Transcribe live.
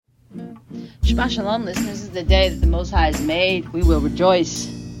Shabbat Shalom, listeners. This is the day that the Most High has made. We will rejoice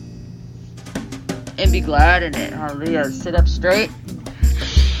and be glad in it. Hallelujah. Sit up straight.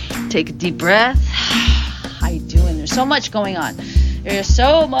 Take a deep breath. How you doing? There's so much going on. There's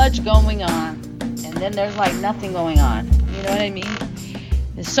so much going on. And then there's like nothing going on. You know what I mean?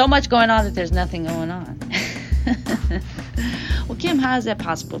 There's so much going on that there's nothing going on. Well, Kim, how is that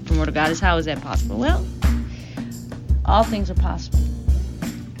possible? From Word of God, how is that possible? Well, all things are possible.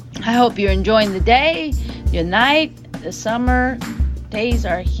 I hope you're enjoying the day, your night. The summer days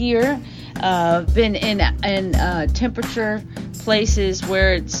are here. Been in temperature places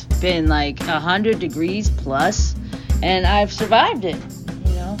where it's been like 100 degrees plus, and I've survived it.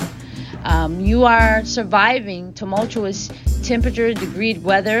 You know, you are surviving tumultuous temperature, degreed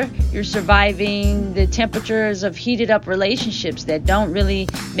weather. You're surviving the temperatures of heated up relationships that don't really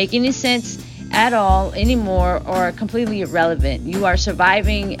make any sense at all anymore, or are completely irrelevant. You are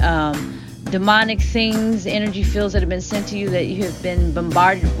surviving demonic things, energy fields that have been sent to you that you have been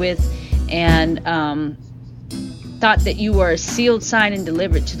bombarded with, and thought that you were sealed, signed, and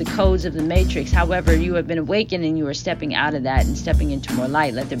delivered to the codes of the matrix. However, you have been awakened and you are stepping out of that and stepping into more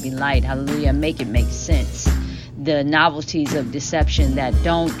light. Let there be light. Hallelujah. Make it make sense. The novelties of deception that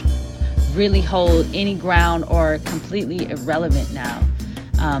don't really hold any ground or are completely irrelevant now.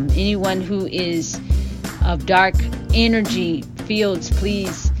 Anyone who is of dark energy fields,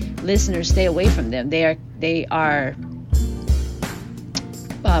 please, listeners, stay away from them. They are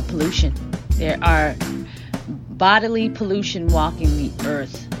pollution. There are bodily pollution walking the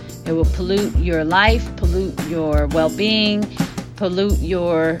earth. It will pollute your life, pollute your well-being, pollute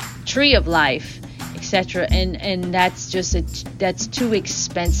your tree of life, etc. And that's too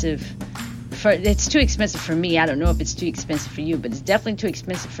expensive. It's too expensive for me. I don't know if it's too expensive for you, but it's definitely too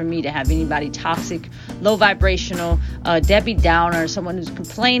expensive for me to have anybody toxic, low vibrational, Debbie Downer, someone who's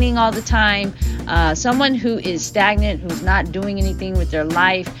complaining all the time, someone who is stagnant, who's not doing anything with their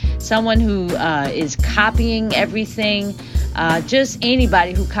life, someone who is copying everything. Just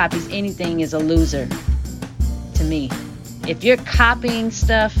anybody who copies anything is a loser to me. If you're copying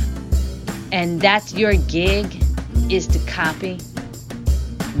stuff and that's your gig, is to copy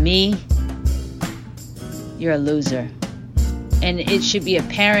me, you're a loser. And it should be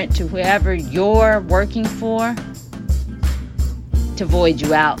apparent to whoever you're working for to void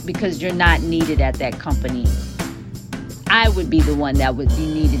you out, because you're not needed at that company. I would be the one that would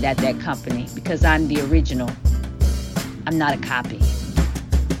be needed at that company because I'm the original. I'm not a copy.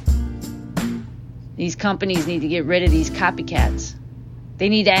 These companies need to get rid of these copycats. They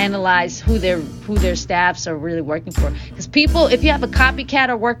need to analyze who their staffs are really working for. Because people, if you have a copycat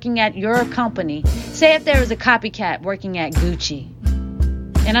or working at your company, say if there was a copycat working at Gucci,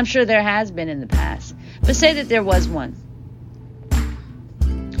 and I'm sure there has been in the past, but say that there was one.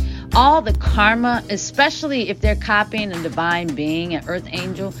 All the karma, especially if they're copying a divine being, an earth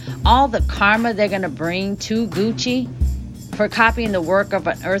angel, all the karma they're going to bring to Gucci for copying the work of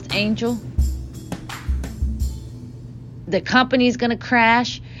an earth angel, the company's going to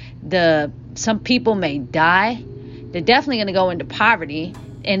crash. Some people may die. They're definitely going to go into poverty.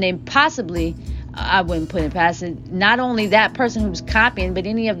 And then possibly, I wouldn't put it past it, not only that person who's copying, but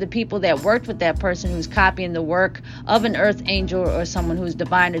any of the people that worked with that person who's copying the work of an earth angel or someone who's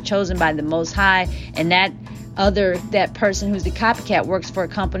divine or chosen by the Most High. And that person who's the copycat works for a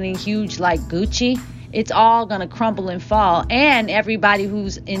company huge like Gucci. It's all going to crumble and fall. And everybody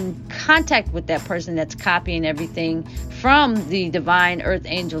who's in contact with that person that's copying everything from the divine earth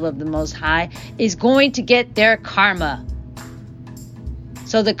angel of the Most High is going to get their karma.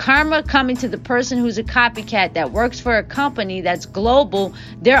 So the karma coming to the person who's a copycat that works for a company that's global,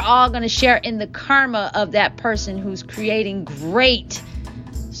 they're all going to share in the karma of that person who's creating great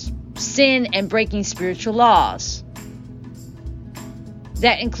sin and breaking spiritual laws.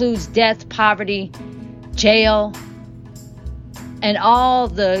 That includes death, poverty, jail, and all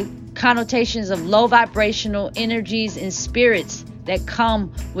the connotations of low vibrational energies and spirits that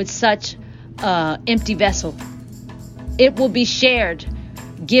come with such empty vessel. It will be shared,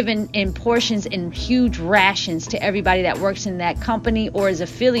 given in portions in huge rations to everybody that works in that company or is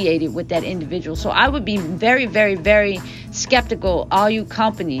affiliated with that individual. So I would be very, very, very skeptical, all you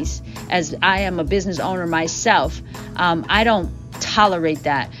companies, as I am a business owner myself. I don't tolerate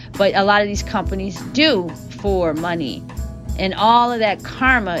that, but a lot of these companies do for money, and all of that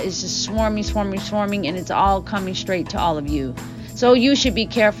karma is just swarming, and it's all coming straight to all of you. So you should be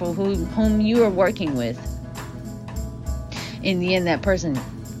careful whom you are working with. In the end, that person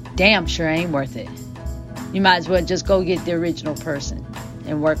damn sure ain't worth it. You might as well just go get the original person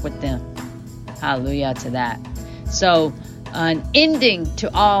and work with them. Hallelujah to that. So an ending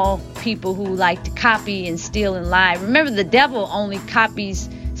to all people who like to copy and steal and lie. Remember, the devil only copies,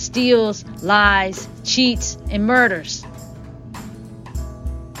 steals, lies, cheats, and murders.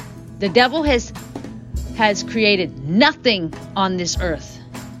 The devil has created nothing on this earth.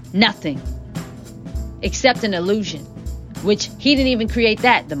 Nothing. Except an illusion. Which he didn't even create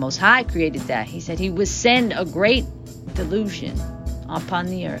that. The Most High created that. He said he would send a great delusion upon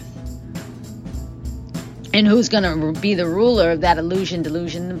the earth. And who's going to be the ruler of that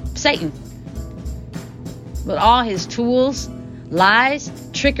delusion? Satan. With all his tools, lies,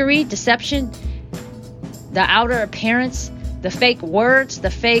 trickery, deception, the outer appearance, the fake words, the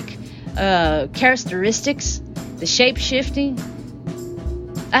fake characteristics, the shape-shifting.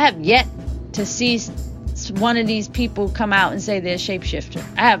 I have yet to see one of these people come out and say they're a shapeshifter.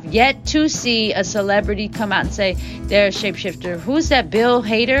 I have yet to see a celebrity come out and say they're a shapeshifter. Who's that? Bill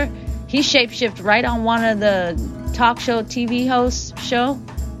Hader? He shapeshifted right on one of the talk show TV hosts show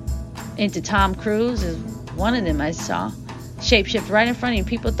into Tom Cruise. Is one of them I saw shapeshift right in front of him.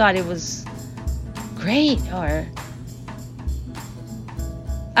 People thought it was great. Or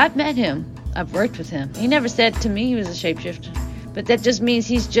I've met him. I've worked with him. He never said to me he was a shapeshifter, but that just means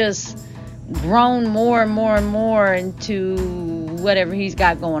he's just grown more and more and more into whatever he's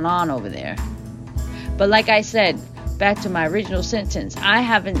got going on over there. But like I said, back to my original sentence, I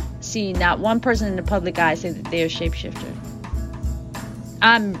haven't seen not one person in the public eye say that they're a shapeshifter.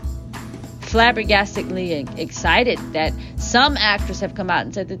 I'm flabbergastedly excited that some actors have come out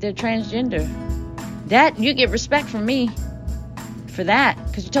and said that they're transgender. That you get respect from me for that,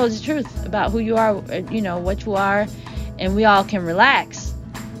 because you told the truth about who you are, what you are, and we all can relax.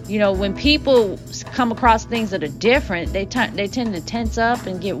 When people come across things that are different, they tend to tense up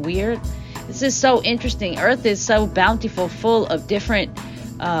and get weird. This is so interesting. Earth is so bountiful, full of different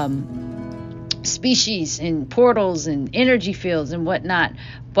species and portals and energy fields and whatnot.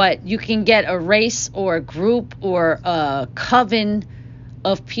 But you can get a race or a group or a coven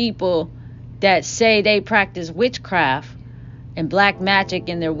of people that say they practice witchcraft and black magic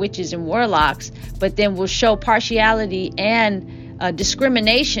and they're witches and warlocks, but then will show partiality and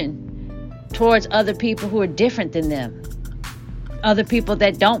discrimination towards other people who are different than them. Other people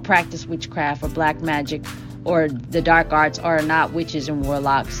that don't practice witchcraft or black magic or the dark arts are not witches and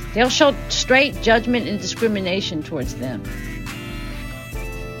warlocks. They'll show straight judgment and discrimination towards them.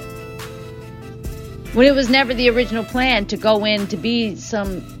 When it was never the original plan to go in to be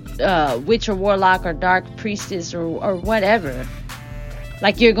some witch or warlock or dark priestess or whatever.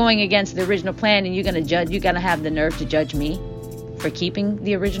 Like you're going against the original plan and you're going to have the nerve to judge me for keeping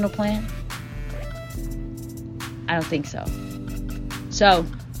the original plan? I don't think so. So,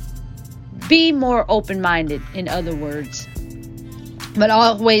 be more open-minded, in other words. But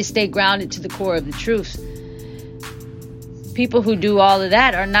always stay grounded to the core of the truth. People who do all of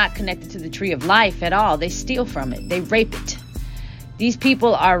that are not connected to the tree of life at all. They steal from it. They rape it. These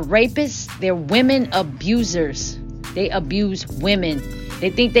people are rapists. They're women abusers. They abuse women. They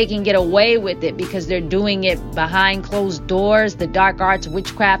think they can get away with it because they're doing it behind closed doors, the dark arts,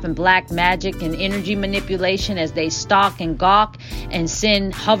 witchcraft, and black magic and energy manipulation as they stalk and gawk and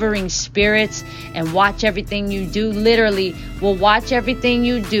send hovering spirits and watch everything you do. Literally will watch everything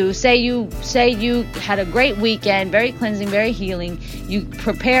you do. Say you had a great weekend, very cleansing, very healing. You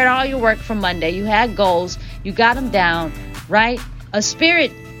prepared all your work for Monday. You had goals. You got them down, right? A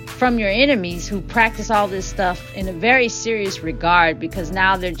spirit from your enemies who practice all this stuff in a very serious regard, because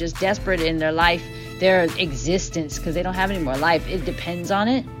now they're just desperate in their life, their existence, because they don't have any more life. It depends on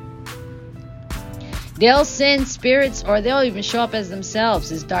it. They'll send spirits, or they'll even show up as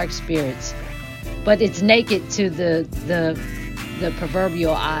themselves as dark spirits, but it's naked to the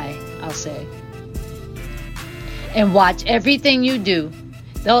proverbial eye, I'll say, and watch everything you do.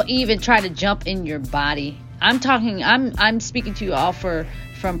 They'll even try to jump in your body. I'm speaking to you all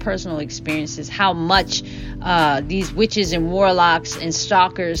from personal experiences, how much these witches and warlocks and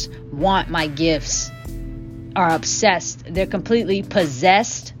stalkers want my gifts, are obsessed. They're completely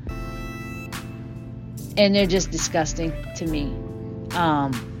possessed, and they're just disgusting to me.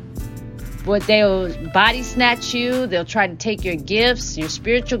 But they'll body snatch you. They'll try to take your gifts, your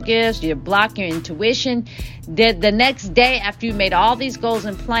spiritual gifts. They'll block your intuition. The next day, after you made all these goals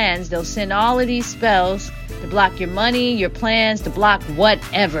and plans, they'll send all of these spells to block your money, your plans, to block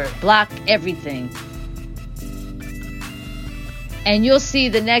whatever. Block everything. And you'll see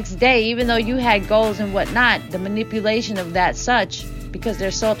the next day, even though you had goals and whatnot, the manipulation of that such, because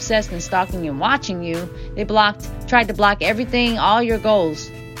they're so obsessed and stalking and watching you, they tried to block everything, all your goals,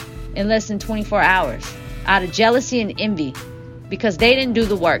 in less than 24 hours, out of jealousy and envy. because they didn't do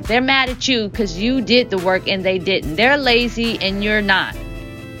the work. They're mad at you because you did the work and they didn't. They're lazy and you're not.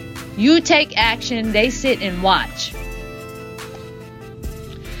 You take action, they sit and watch.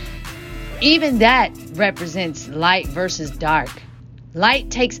 Even that represents light versus dark. Light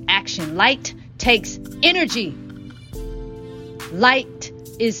takes action. Light takes energy. Light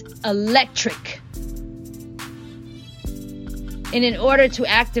is electric. And in order to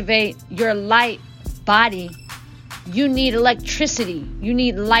activate your light body, you need electricity. You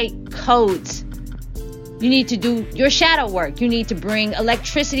need light codes. You need to do your shadow work. You need to bring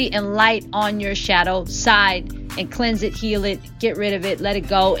electricity and light on your shadow side and cleanse it, heal it, get rid of it, let it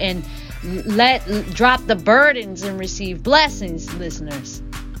go, and drop the burdens and receive blessings, listeners.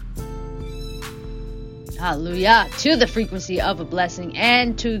 Hallelujah. To the frequency of a blessing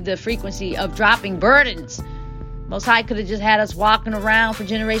and to the frequency of dropping burdens. Most High could have just had us walking around for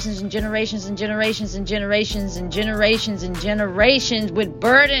generations and generations and generations and generations and generations and generations with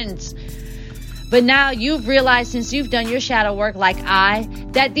burdens. But now you've realized, since you've done your shadow work like I,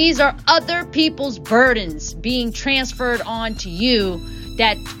 that these are other people's burdens being transferred on to you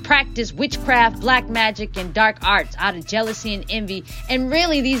that practice witchcraft, black magic, and dark arts out of jealousy and envy. And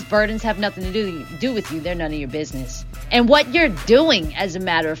really, these burdens have nothing to do with you. They're none of your business. And what you're doing, as a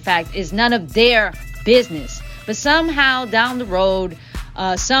matter of fact, is none of their business. But somehow down the road,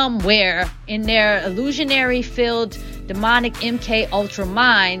 somewhere in their illusionary-filled demonic MK Ultra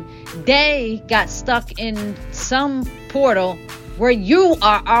mind, they got stuck in some portal where you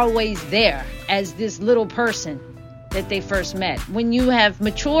are always there as this little person that they first met. When you have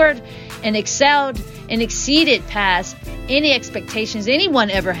matured and excelled and exceeded past any expectations anyone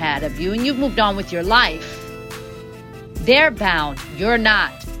ever had of you, and you've moved on with your life, they're bound. You're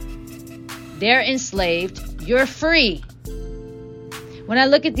not. They're enslaved. You're free. When I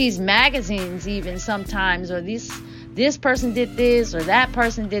look at these magazines, even sometimes, or this person did this or that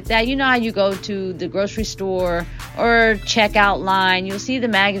person did that. You know how you go to the grocery store or checkout line, you'll see the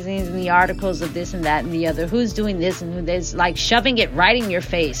magazines and the articles of this and that and the other. Who's doing this and who this, like shoving it right in your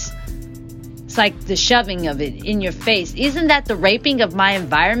face. It's like the shoving of it in your face. Isn't that the raping of my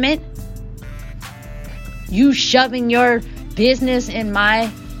environment? You shoving your business in my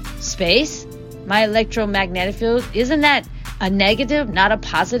space, my electromagnetic field. Isn't that a negative, not a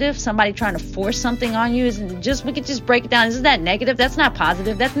positive? Somebody trying to force something on you. We could just break it down. Isn't that negative? That's not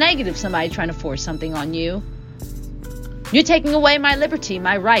positive. That's negative. Somebody trying to force something on you. You're taking away my liberty,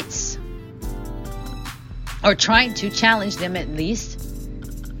 my rights. Or trying to challenge them at least.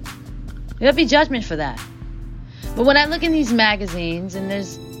 There'll be judgment for that. But when I look in these magazines, and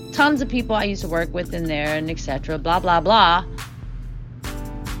there's tons of people I used to work with in there, and etc., blah, blah, blah.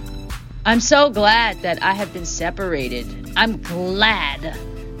 I'm so glad that I have been separated. I'm glad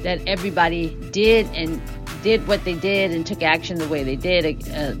that everybody did what they did and took action the way they did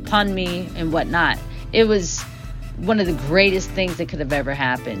upon me and whatnot. It was one of the greatest things that could have ever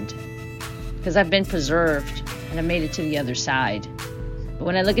happened, because I've been preserved and I made it to the other side. But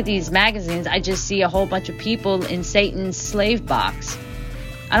when I look at these magazines, I just see a whole bunch of people in Satan's slave box.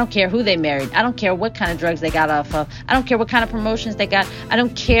 I don't care who they married. I don't care what kind of drugs they got off of. I don't care what kind of promotions they got. I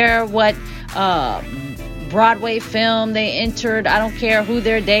don't care what Broadway film they entered. I don't care who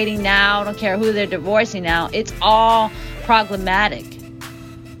they're dating now. I don't care who they're divorcing now. It's all problematic.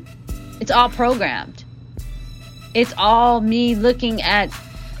 It's all programmed. It's all me looking at,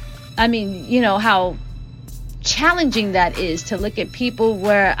 how challenging that is to look at people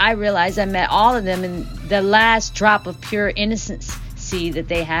where I realized I met all of them in the last drop of pure innocence that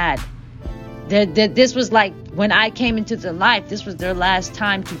they had. This was like when I came into their life, this was their last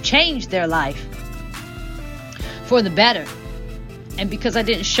time to change their life for the better. And because I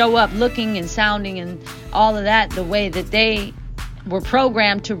didn't show up looking and sounding and all of that the way that they were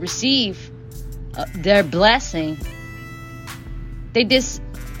programmed to receive their blessing, they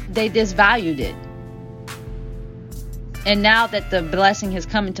disvalued it. And now that the blessing has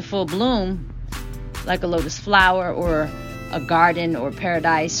come into full bloom, like a lotus flower or a garden or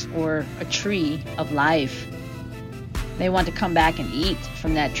paradise or a tree of life, they want to come back and eat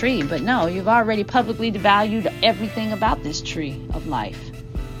from that tree. But no, you've already publicly devalued everything about this tree of life.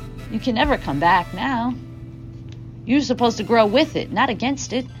 You can never come back now. You're supposed to grow with it, not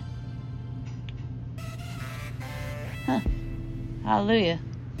against it. Hallelujah.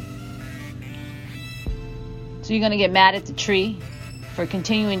 So you're going to get mad at the tree for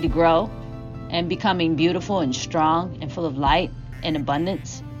continuing to grow and becoming beautiful and strong and full of light and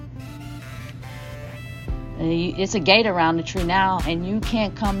abundance. It's a gate around the tree now, and you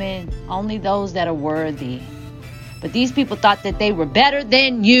can't come in. Only those that are worthy. But these people thought that they were better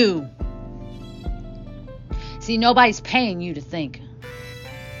than you. See, See, nobody's paying you to think.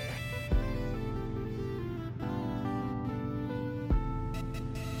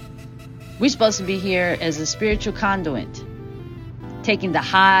 We're supposed to be here as a spiritual conduit, taking the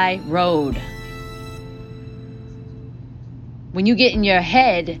high road. When you get in your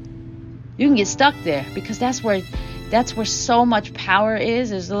head, you can get stuck there, because that's where so much power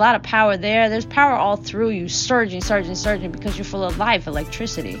is. There's a lot of power there. There's power all through you, surging, because you're full of life,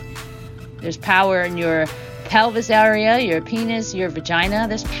 electricity. There's power in your pelvis area, your penis, your vagina.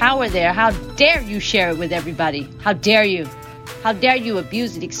 There's power there. How dare you share it with everybody? How dare you? How dare you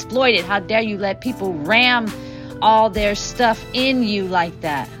abuse it, exploit it? How dare you let people ram all their stuff in you like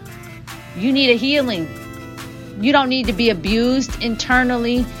that? You need a healing. You don't need to be abused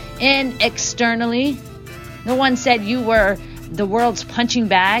internally and externally. No one said you were the world's punching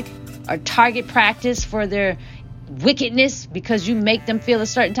bag or target practice for their wickedness because you make them feel a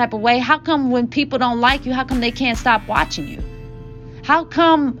certain type of way. How come when people don't like you, how come they can't stop watching you? How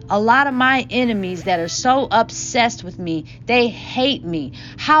come a lot of my enemies that are so obsessed with me, they hate me?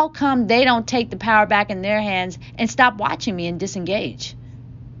 How come they don't take the power back in their hands and stop watching me and disengage?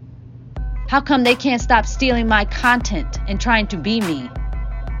 How come they can't stop stealing my content and trying to be me?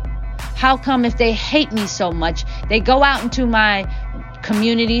 How come if they hate me so much, they go out into my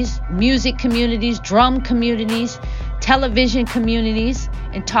communities, music communities, drum communities, television communities,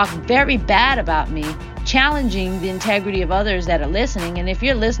 and talk very bad about me, challenging the integrity of others that are listening? And if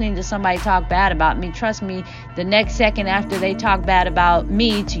you're listening to somebody talk bad about me, trust me, the next second after they talk bad about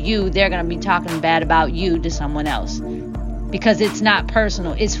me to you, they're going to be talking bad about you to someone else. Because it's not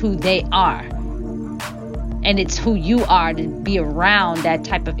personal, it's who they are. And it's who you are to be around that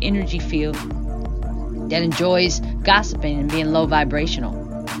type of energy field that enjoys gossiping and being low vibrational.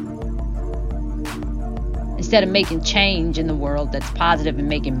 Instead of making change in the world that's positive and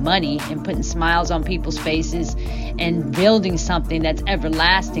making money and putting smiles on people's faces and building something that's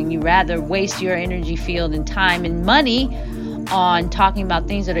everlasting, you rather waste your energy field and time and money on talking about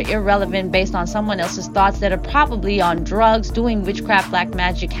things that are irrelevant based on someone else's thoughts that are probably on drugs, doing witchcraft, black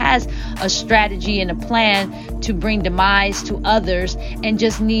magic, has a strategy and a plan to bring demise to others, and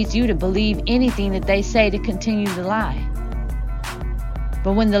just needs you to believe anything that they say to continue to lie.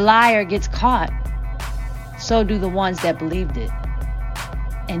 But when the liar gets caught, so do the ones that believed it.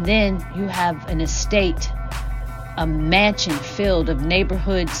 And then you have an estate, a mansion filled of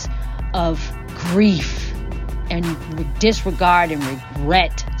neighborhoods of grief and disregard and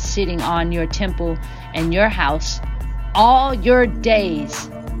regret sitting on your temple and your house all your days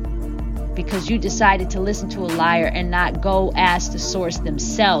because you decided to listen to a liar and not go ask the source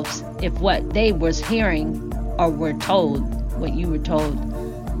themselves if what they was hearing or were told, what you were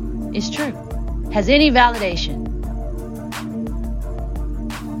told, is true. Has any validation.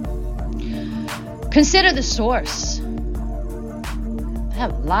 Consider the source. I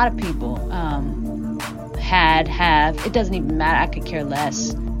have a lot of people have. It doesn't even matter. I could care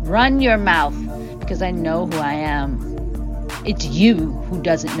less. Run your mouth, because I know who I am. It's you who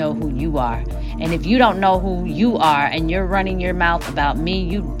doesn't know who you are. And if you don't know who you are and you're running your mouth about me,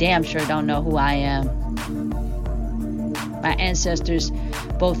 you damn sure don't know who I am. My ancestors,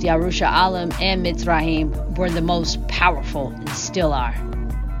 both Yarusha Alam and Mitzrayim, were the most powerful and still are.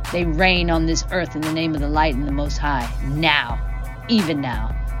 They reign on this earth in the name of the light and the Most High. Now, even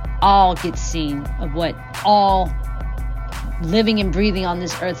now, all get seen of what all living and breathing on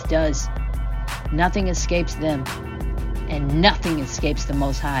this earth does. Nothing escapes them, and nothing escapes the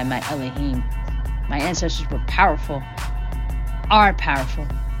Most High, my Elohim. My ancestors were powerful, are powerful,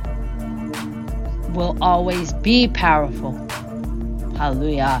 will always be powerful.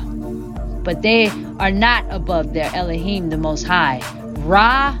 Hallelujah. But they are not above their Elohim, the Most High.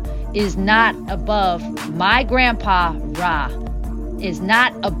 Ra is not above, my grandpa Ra is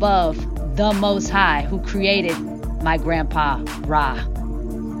not above the Most High who created my grandpa Ra.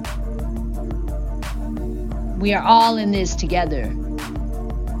 We are all in this together.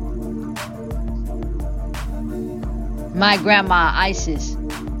 My grandma Isis,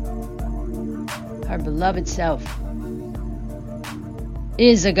 her beloved self,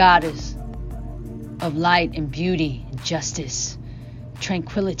 is a goddess of light and beauty and justice,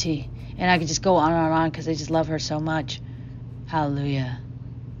 tranquility. And I could just go on and on because I just love her so much. Hallelujah.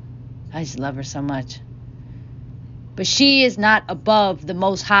 I just love her so much. But she is not above the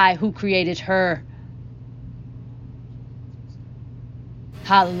Most High who created her.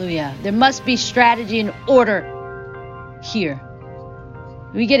 Hallelujah. There must be strategy and order here.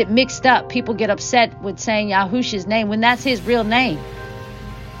 We get it mixed up. People get upset with saying Yahusha's name when that's his real name.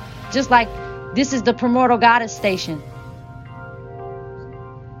 Just like this is the Primordial Goddess station.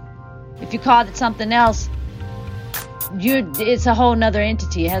 If you called it something else, it's a whole nother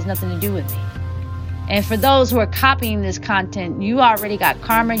entity. It has nothing to do with me. And for those who are copying this content, you already got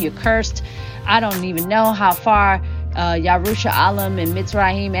karma. You're cursed. I don't even know how far Yarusha Alam and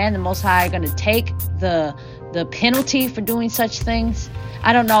Mitzrayim and the Most High are going to take the penalty for doing such things.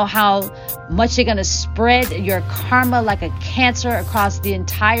 I don't know how much they're going to spread your karma like a cancer across the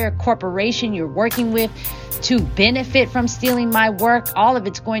entire corporation you're working with to benefit from stealing my work. All of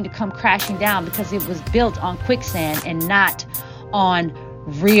it's going to come crashing down because it was built on quicksand and not on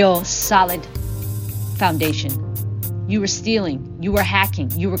real solid foundation. You were stealing, you were hacking,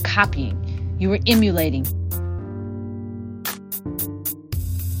 you were copying, you were emulating.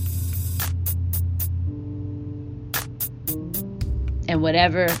 And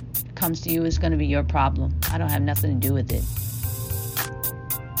whatever comes to you is going to be your problem. I don't have nothing to do with it.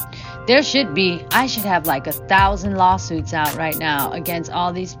 I should have like 1,000 lawsuits out right now against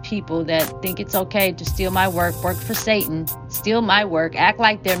all these people that think it's okay to steal my work for Satan, steal my work, act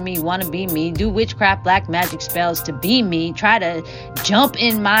like they're me, want to be me, do witchcraft, black magic spells to be me, try to jump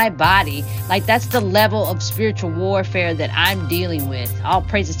in my body. Like, that's the level of spiritual warfare that I'm dealing with. All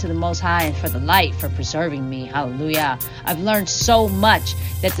praises to the Most High and for the light, for preserving me. Hallelujah. I've learned so much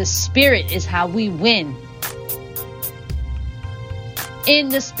that the spirit is how we win. In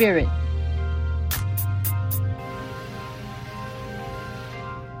the spirit.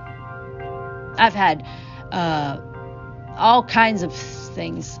 I've had all kinds of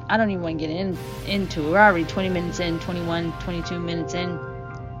things. I don't even want to get into it. We're already 20 minutes in, 21, 22 minutes in.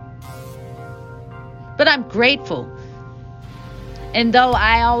 But I'm grateful. And though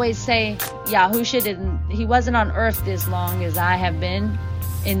I always say Yahusha he wasn't on earth this long as I have been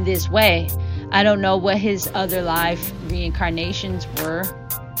in this way. I don't know what his other life reincarnations were.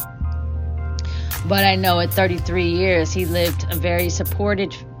 But I know at 33 years he lived a very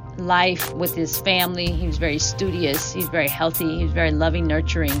supported life with his family. He was very studious. He's very healthy. He was very loving,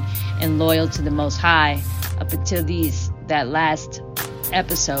 nurturing, and loyal to the Most High up until that last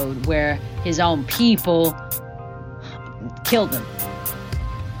episode where his own people killed him.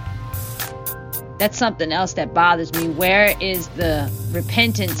 That's something else that bothers me. Where is the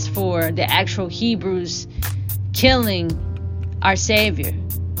repentance for the actual Hebrews killing our Savior?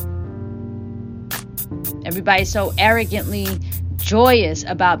 Everybody's so arrogantly joyous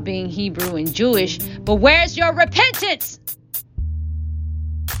about being Hebrew and Jewish, but where's your repentance?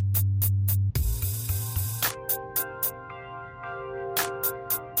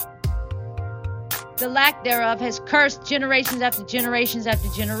 The lack thereof has cursed generations after generations after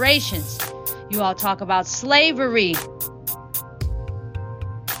generations. You all talk about slavery.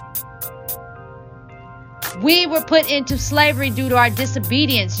 We were put into slavery due to our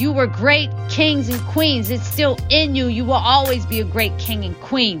disobedience. You were great kings and queens. It's still in you. You will always be a great king and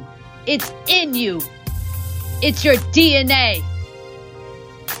queen. It's in you. It's your DNA.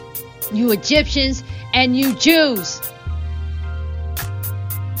 You Egyptians and you Jews.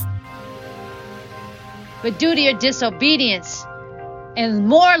 But due to your disobedience and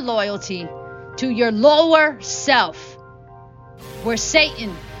more loyalty to your lower self, where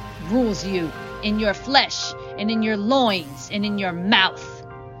Satan rules you in your flesh and in your loins and in your mouth,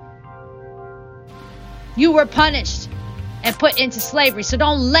 you were punished and put into slavery. So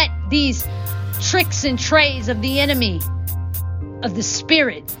don't let these tricks and trades of the enemy, of the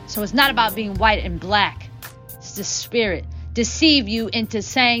spirit, so it's not about being white and black, it's the spirit, deceive you into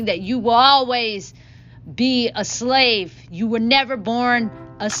saying that you will always be a slave. You were never born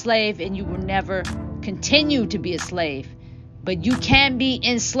a slave and you will never continue to be a slave. But you can be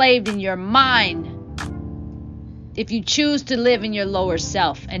enslaved in your mind if you choose to live in your lower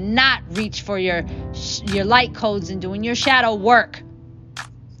self and not reach for your light codes and doing your shadow work.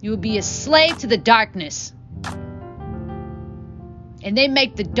 You will be a slave to the darkness. And they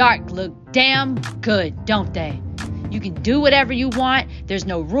make the dark look damn good, don't they? You can do whatever you want. There's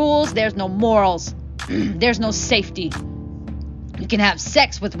no rules. There's no morals. There's no safety. You can have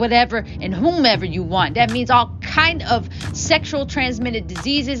sex with whatever and whomever you want. That means all kind of sexual transmitted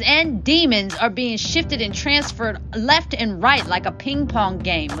diseases and demons are being shifted and transferred left and right like a ping pong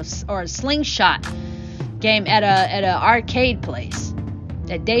game or a slingshot game at an arcade place,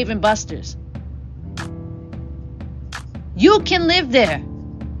 at Dave and Buster's. You can live there.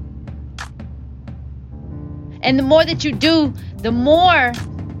 And the more that you do, the more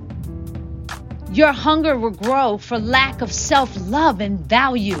your hunger will grow for lack of self-love and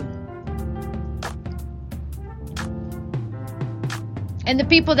value. And the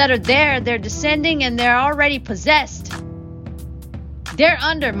people that are there, they're descending and they're already possessed. They're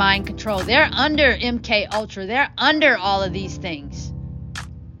under mind control. They're under MK Ultra. They're under all of these things.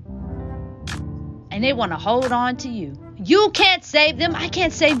 And And they want to hold on to you. You can't save them. I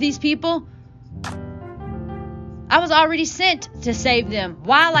can't save these people. I was already sent to save them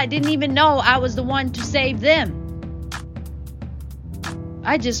while I didn't even know I was the one to save them.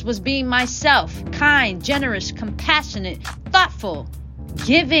 I just was being myself, kind, generous, compassionate, thoughtful,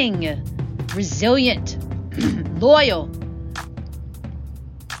 giving, resilient, loyal.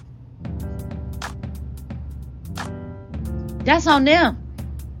 That's on them.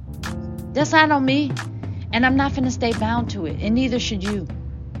 That's not on me. And I'm not going to stay bound to it. And neither should you.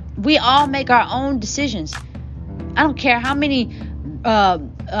 We all make our own decisions. I don't care how many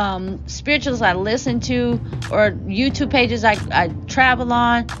spirituals I listen to or YouTube pages I travel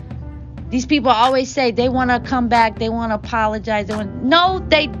on. These people always say they want to come back. They want to apologize. No,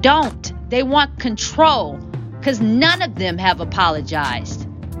 they don't. They want control. Because none of them have apologized.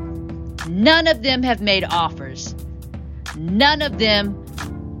 None of them have made offers. None of them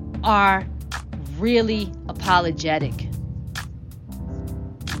are really apologetic.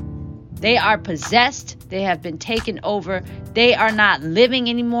 They are possessed. They have been taken over. They are not living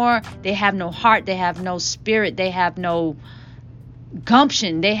anymore. They have no heart. They have no spirit. They have no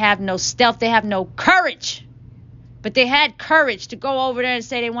gumption. They have no stealth. They have no courage. But they had courage to go over there and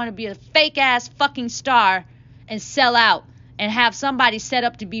say they want to be a fake ass fucking star and sell out and have somebody set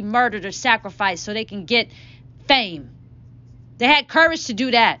up to be murdered or sacrificed so they can get fame. They had courage to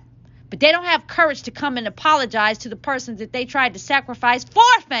do that. But they don't have courage to come and apologize to the person that they tried to sacrifice for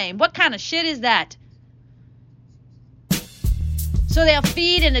fame. What kind of shit is that? So they'll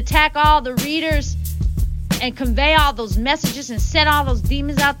feed and attack all the readers and convey all those messages and send all those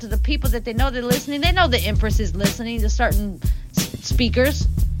demons out to the people that they know they're listening. They know the Empress is listening to certain speakers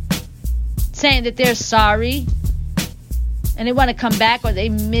saying that they're sorry and they want to come back or they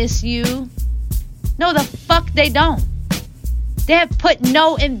miss you. No, the fuck they don't. They have put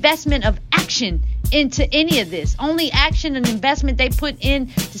no investment of action into any of this. Only action and investment they put in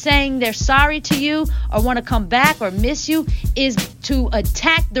to saying they're sorry to you or want to come back or miss you is to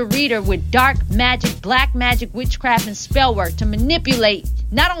attack the reader with dark magic, black magic, witchcraft, and spell work to manipulate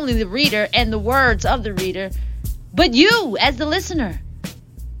not only the reader and the words of the reader, but you as the listener.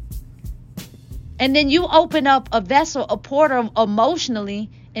 And then you open up a vessel, a portal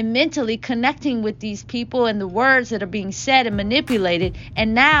emotionally and mentally connecting with these people and the words that are being said and manipulated.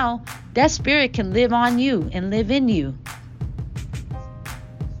 And now that spirit can live on you and live in you.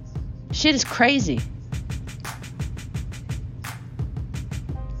 Shit is crazy.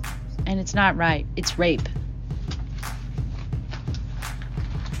 And it's not right. It's rape.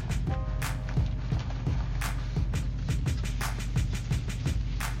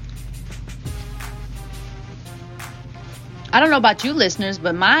 I don't know about you listeners,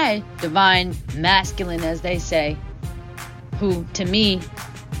 but my divine masculine, as they say, who to me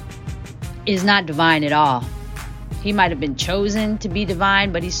is not divine at all. He might have been chosen to be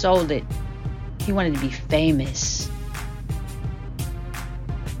divine, but he sold it. He wanted to be famous.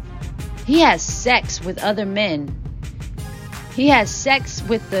 He has sex with other men. He has sex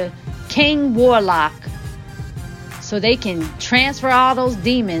with the king warlock so they can transfer all those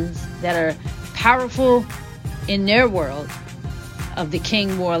demons that are powerful in their world of the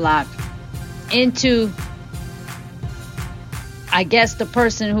king warlock into, I guess, the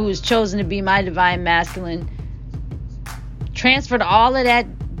person who is chosen to be my divine masculine, transferred all of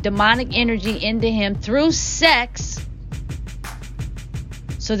that demonic energy into him through sex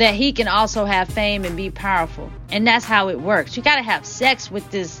so that he can also have fame and be powerful. And that's how it works. You got to have sex with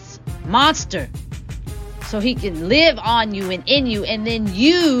this monster so he can live on you and in you, and then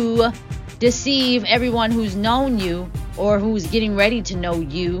you deceive everyone who's known you or who's getting ready to know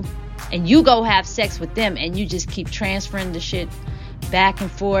you, and you go have sex with them, and you just keep transferring the shit back and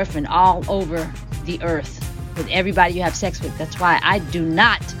forth and all over the earth with everybody you have sex with. That's why I do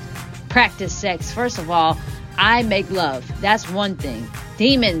not practice sex. First of all, I make love. That's one thing.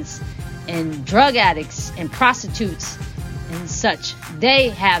 Demons and drug addicts and prostitutes and such, they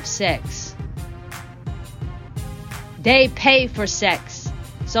have sex. They pay for sex.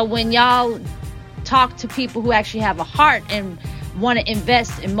 So when y'all talk to people who actually have a heart and want to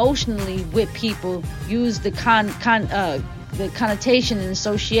invest emotionally with people, use the connotation and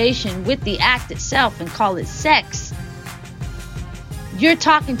association with the act itself and call it sex, you're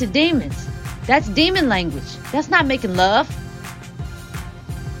talking to demons. That's demon language. That's not making love.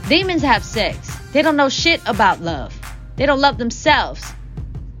 Demons have sex. They don't know shit about love. They don't love themselves.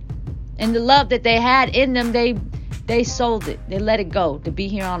 And the love that they had in them, they sold it. They let it go to be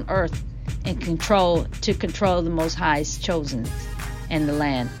here on earth and control the Most High's chosen and the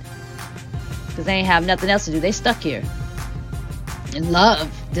land. Because they ain't have nothing else to do. They stuck here. And love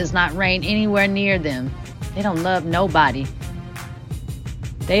does not reign anywhere near them. They don't love nobody.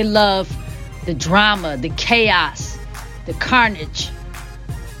 They love the drama, the chaos, the carnage.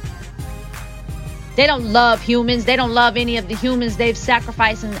 They don't love humans. They don't love any of the humans they've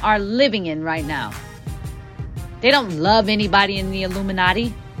sacrificed and are living in right now. They don't love anybody in the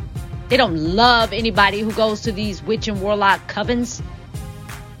Illuminati. They don't love anybody who goes to these witch and warlock covens.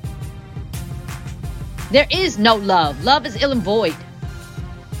 There is no love. Love is ill and void.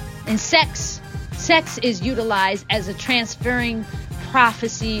 And sex is utilized as a transferring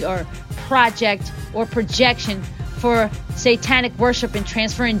prophecy or project or projection for satanic worship and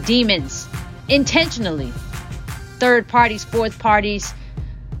transferring demons intentionally. Third parties, fourth parties,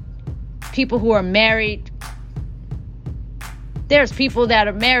 people who are married. There's people that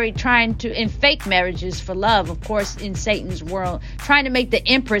are married trying to, in fake marriages for love, of course, in Satan's world, trying to make the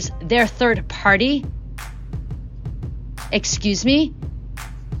Empress their third party. Excuse me?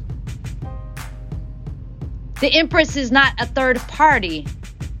 The Empress is not a third party.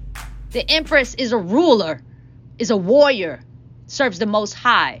 The Empress is a ruler, is a warrior, serves the Most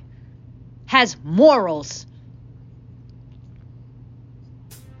High, has morals.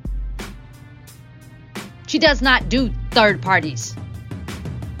 She does not do third parties.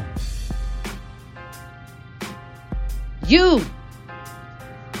 You,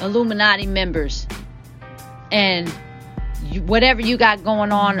 Illuminati members, and whatever you got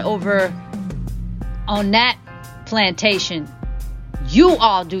going on over on that plantation, you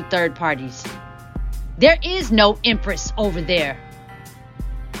all do third parties. There is no Empress over there.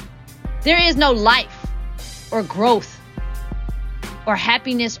 There is no life or growth or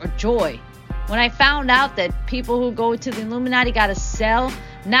happiness or joy. When I found out that people who go to the Illuminati got to sell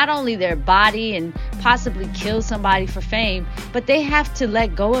not only their body and possibly kill somebody for fame, but they have to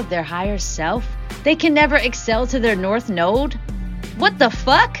let go of their higher self. They can never excel to their North Node. What the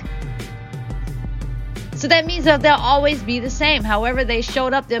fuck? So that means that they'll always be the same. However they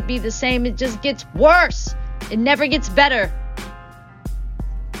showed up, they'll be the same. It just gets worse. It never gets better.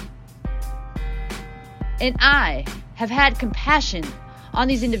 And I have had compassion on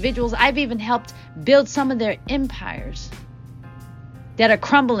these individuals. I've even helped build some of their empires that are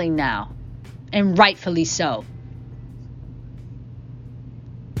crumbling now, and rightfully so.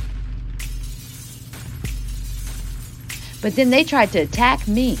 But then they tried to attack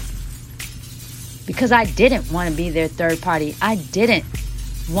me because I didn't want to be their third party. I didn't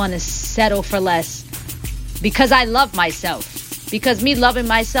want to settle for less because I love myself. Because me loving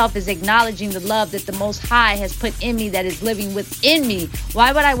myself is acknowledging the love that the Most High has put in me, that is living within me.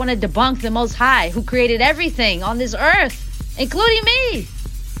 Why would I want to debunk the Most High who created everything on this earth, including me?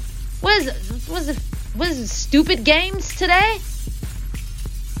 Was it stupid games today?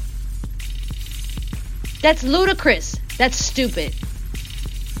 That's ludicrous. That's stupid.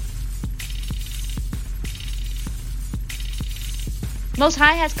 Most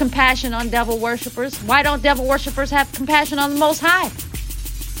High has compassion on devil worshippers. Why don't devil worshippers have compassion on the Most High?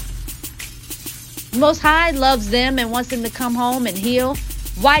 The Most High loves them and wants them to come home and heal.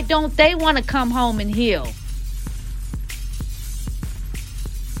 Why don't they want to come home and heal?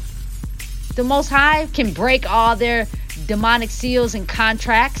 The Most High can break all their demonic seals and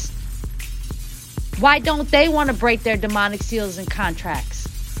contracts. Why don't they want to break their demonic seals and contracts?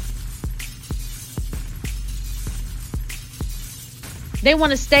 They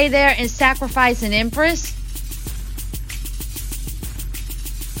want to stay there and sacrifice an Empress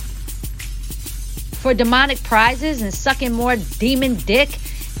for demonic prizes and sucking more demon dick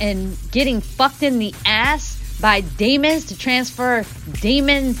and getting fucked in the ass by demons to transfer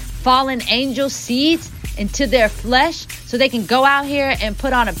demon fallen angel seeds into their flesh so they can go out here and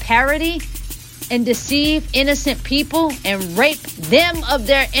put on a parody and deceive innocent people and rape them of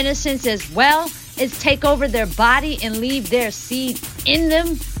their innocence as well as take over their body and leave their seed in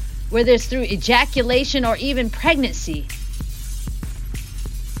them, whether it's through ejaculation or even pregnancy.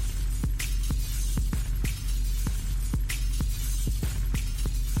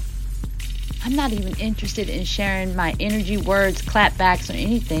 I'm not even interested in sharing my energy, words, clapbacks, or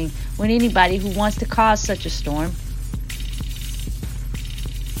anything with anybody who wants to cause such a storm.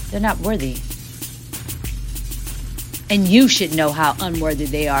 They're not worthy. And you should know how unworthy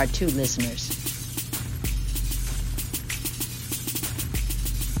they are too, listeners.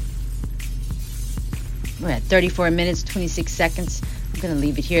 We're at 34 minutes, 26 seconds. I'm going to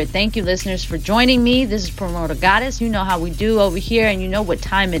leave it here. Thank you, listeners, for joining me. This is Promoter Goddess. You know how we do over here, and you know what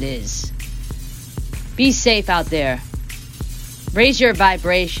time it is. Be safe out there. Raise your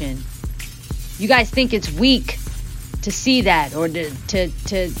vibration. You guys think it's weak to see that, or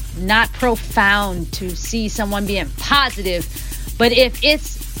to not profound to see someone being positive, But if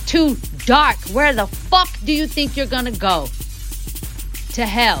it's too dark, where the fuck do you think you're gonna go? To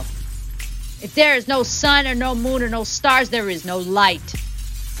hell. If there is no sun or no moon or no stars, there is no light.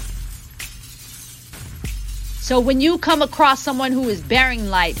 So when you come across someone who is bearing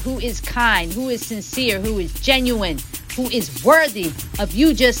light, who is kind, who is sincere, who is genuine, who is worthy of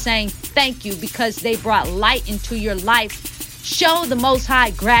you just saying thank you because they brought light into your life, show the Most High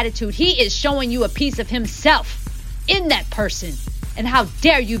gratitude. He is showing you a piece of himself in that person. And how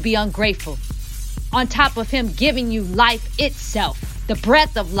dare you be ungrateful? On top of him giving you life itself, the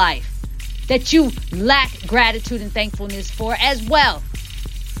breath of life that you lack gratitude and thankfulness for as well.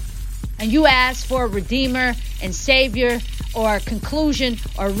 And you ask for a redeemer and savior or conclusion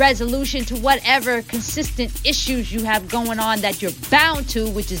or resolution to whatever consistent issues you have going on that you're bound to,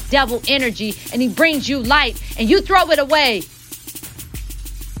 which is devil energy, and he brings you light and you throw it away.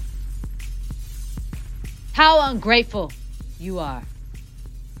 How ungrateful you are.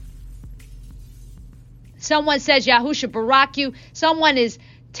 Someone says Yahusha Barak you. Someone is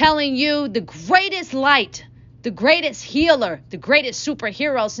telling you the greatest light, the greatest healer, the greatest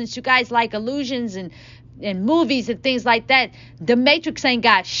superhero, since you guys like illusions and movies and things like that. The Matrix ain't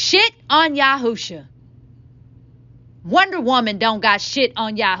got shit on Yahusha. Wonder Woman don't got shit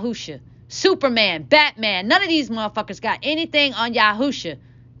on Yahusha. Superman, Batman, none of these motherfuckers got anything on Yahusha.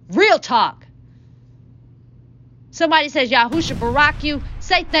 Real talk. Somebody says Yahusha Barak you,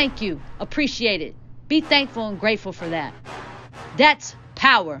 say thank you. Appreciate it. Be thankful and grateful for that. That's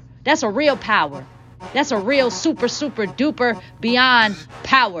power. That's a real power. That's a real super duper beyond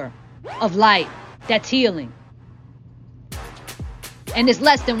power of light. That's healing. And it's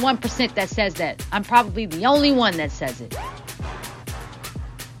less than 1% that says that. I'm probably the only one that says it.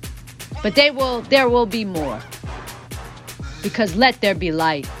 But there will be more. Because let there be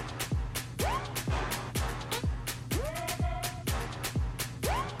light.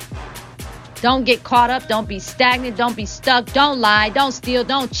 Don't get caught up. Don't be stagnant. Don't be stuck. Don't lie. Don't steal.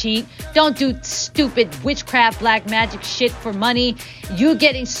 Don't cheat. Don't do stupid witchcraft, black magic shit for money. You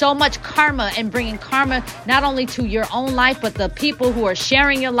getting so much karma and bringing karma not only to your own life, but the people who are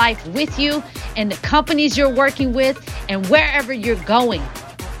sharing your life with you and the companies you're working with and wherever you're going.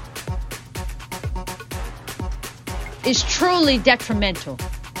 Is truly detrimental.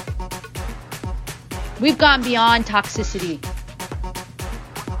 We've gone beyond toxicity.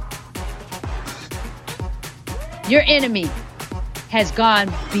 Your enemy has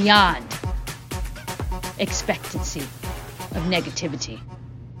gone beyond expectancy of negativity.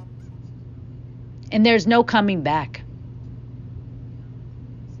 And there's no coming back.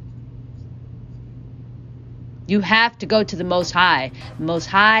 You have to go to the Most High. The Most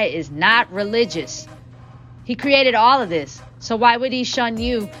High is not religious. He created all of this. So why would he shun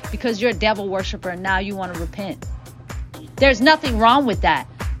you because you're a devil worshiper and now you want to repent? There's nothing wrong with that.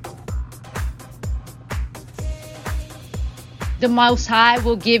 The Most High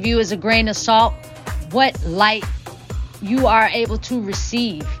will give you as a grain of salt what light you are able to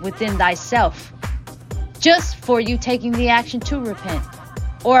receive within thyself, just for you taking the action to repent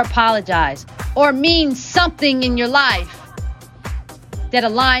or apologize or mean something in your life that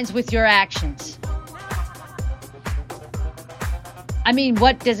aligns with your actions. I mean,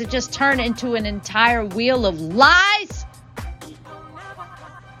 what does it just turn into an entire wheel of lies?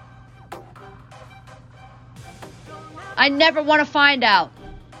 I never want to find out.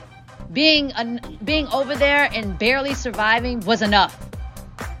 Being over there and barely surviving was enough.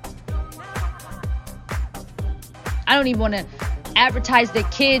 I don't even want to advertise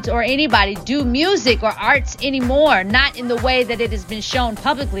that kids or anybody do music or arts anymore, not in the way that it has been shown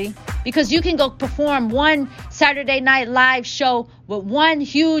publicly, because you can go perform one Saturday Night Live show with one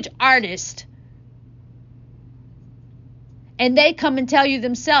huge artist and they come and tell you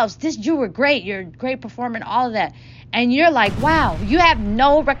themselves, you were great, you're a great performer and all of that. And you're like, wow, you have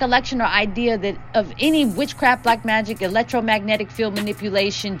no recollection or idea that of any witchcraft, black magic, electromagnetic field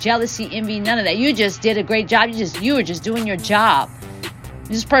manipulation, jealousy, envy, none of that. You just did a great job. You were just doing your job.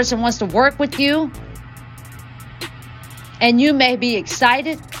 This person wants to work with you. And you may be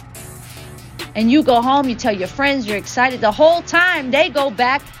excited. And you go home, you tell your friends you're excited. The whole time they go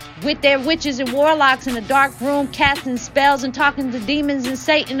back with their witches and warlocks in a dark room, casting spells and talking to demons and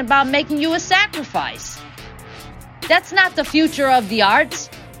Satan about making you a sacrifice. That's not the future of the arts.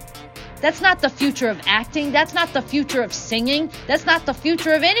 That's not the future of acting. That's not the future of singing. That's not the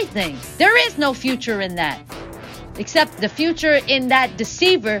future of anything. There is no future in that. Except the future in that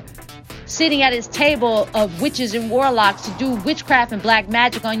deceiver sitting at his table of witches and warlocks to do witchcraft and black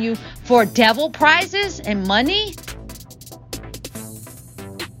magic on you for devil prizes and money.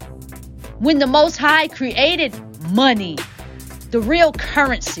 When the Most High created money the real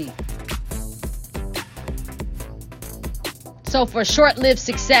currency. So for short-lived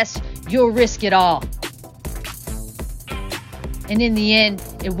success, you'll risk it all. And in the end,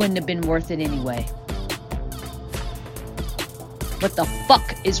 it wouldn't have been worth it anyway. What the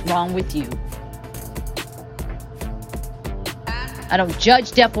fuck is wrong with you? I don't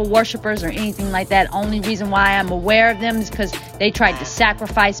judge devil worshippers or anything like that. Only reason why I'm aware of them is because they tried to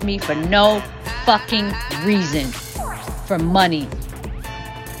sacrifice me for no fucking reason. For money.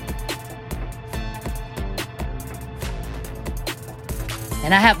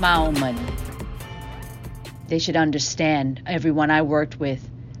 And I have my own money. They should understand, everyone I worked with,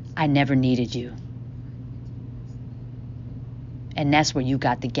 I never needed you. And that's where you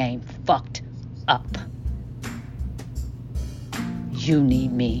got the game fucked up. You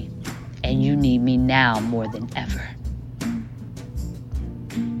need me, and you need me now more than ever.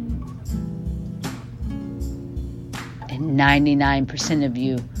 And 99% of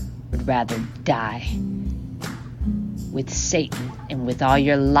you would rather die with Satan and with all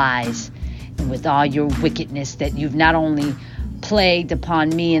your lies and with all your wickedness that you've not only plagued upon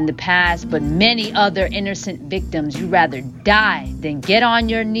me in the past, but many other innocent victims. You'd rather die than get on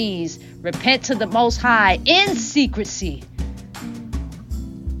your knees, repent to the Most High in secrecy,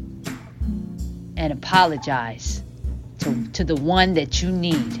 and apologize to the one that you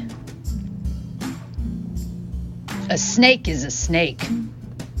need. A snake is a snake.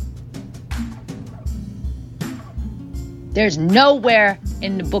 There's nowhere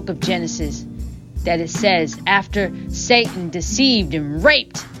in the book of Genesis that it says after Satan deceived and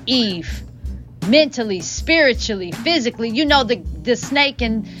raped Eve mentally, spiritually, physically. You know, the snake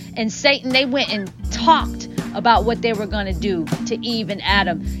and Satan, they went and talked about what they were going to do to Eve and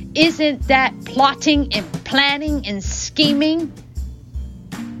Adam. Isn't that plotting and planning and scheming?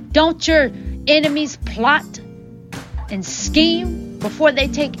 Don't your enemies plot and scheme before they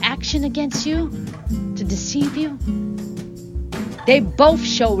take action against you to deceive you? They both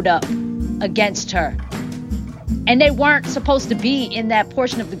showed up against her. And they weren't supposed to be in that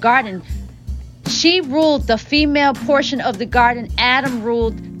portion of the garden. She ruled the female portion of the garden. Adam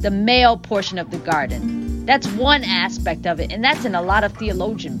ruled the male portion of the garden. That's one aspect of it. And that's in a lot of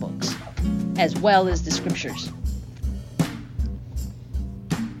theologian books, as well as the scriptures.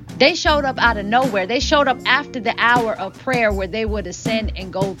 They showed up out of nowhere. They showed up after the hour of prayer where they would ascend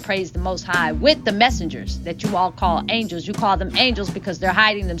and go praise the Most High with the messengers that you all call angels. You call them angels because they're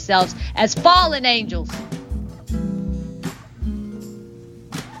hiding themselves as fallen angels.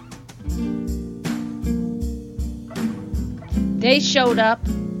 They showed up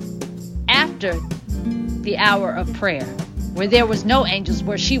after the hour of prayer where there was no angels,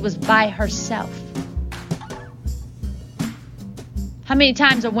 where she was by herself. How many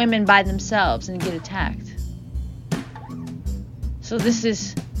times are women by themselves and get attacked? So this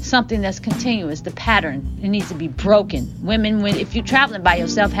is something that's continuous. The pattern, it needs to be broken. Women, if you're traveling by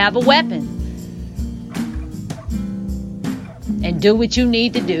yourself, have a weapon. And do what you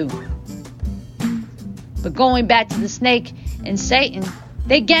need to do. But going back to the snake and Satan,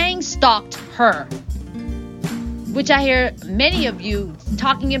 they gang stalked her. Which I hear many of you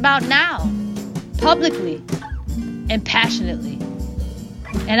talking about now. Publicly and passionately.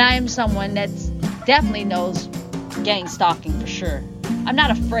 And I am someone that definitely knows gang stalking for sure. I'm not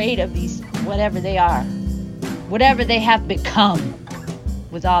afraid of these, whatever they are. Whatever they have become,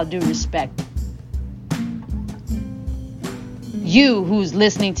 with all due respect. You who's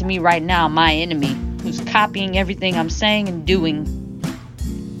listening to me right now, my enemy, who's copying everything I'm saying and doing.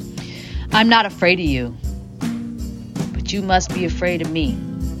 I'm not afraid of you. But you must be afraid of me.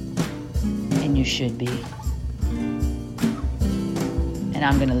 And you should be. And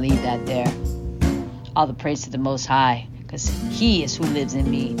I'm going to leave that there. All the praise to the Most High, because He is who lives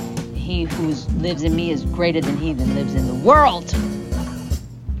in me. He who lives in me is greater than he that lives in the world.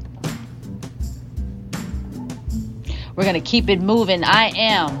 We're going to keep it moving. I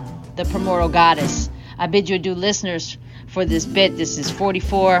am the Primordial Goddess. I bid you adieu, listeners, for this bit. This is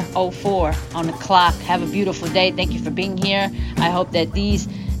 44:04 on the clock. Have a beautiful day. Thank you for being here. I hope that these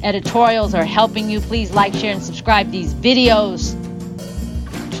editorials are helping you. Please like, share, and subscribe these videos.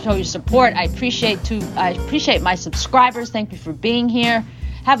 Show your support. I appreciate my subscribers. Thank you for being here.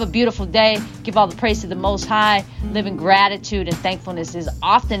 Have a beautiful day. Give all the praise to the Most High. Live in gratitude and thankfulness as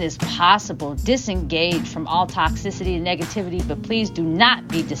often as possible. Disengage from all toxicity and negativity, but please do not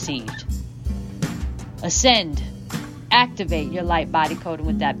be deceived. Ascend. Activate your light body code. And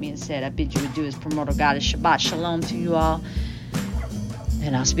with that being said, I bid you adieu as Primordial Goddess. Shabbat Shalom to you all.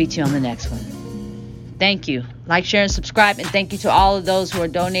 And I'll speak to you on the next one. Thank you. Like, share, and subscribe. And thank you to all of those who are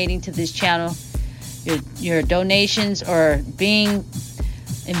donating to this channel. Your donations are being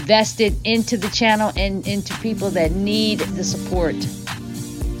invested into the channel and into people that need the support,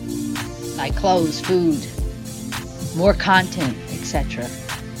 like clothes, food, more content, etc.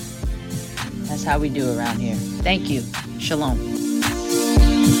 That's how we do around here. Thank you. Shalom.